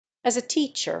As a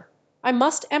teacher, I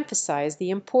must emphasize the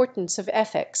importance of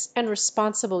ethics and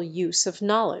responsible use of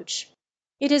knowledge.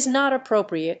 It is not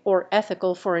appropriate or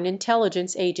ethical for an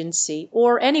intelligence agency,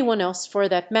 or anyone else for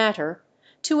that matter,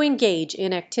 to engage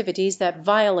in activities that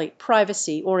violate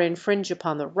privacy or infringe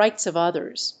upon the rights of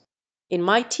others. In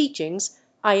my teachings,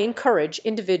 I encourage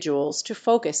individuals to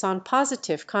focus on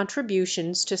positive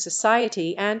contributions to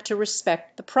society and to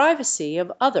respect the privacy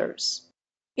of others.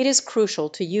 It is crucial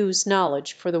to use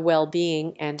knowledge for the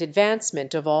well-being and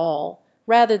advancement of all,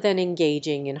 rather than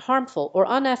engaging in harmful or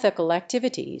unethical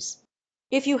activities.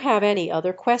 If you have any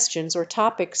other questions or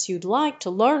topics you'd like to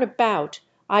learn about,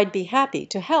 I'd be happy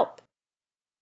to help.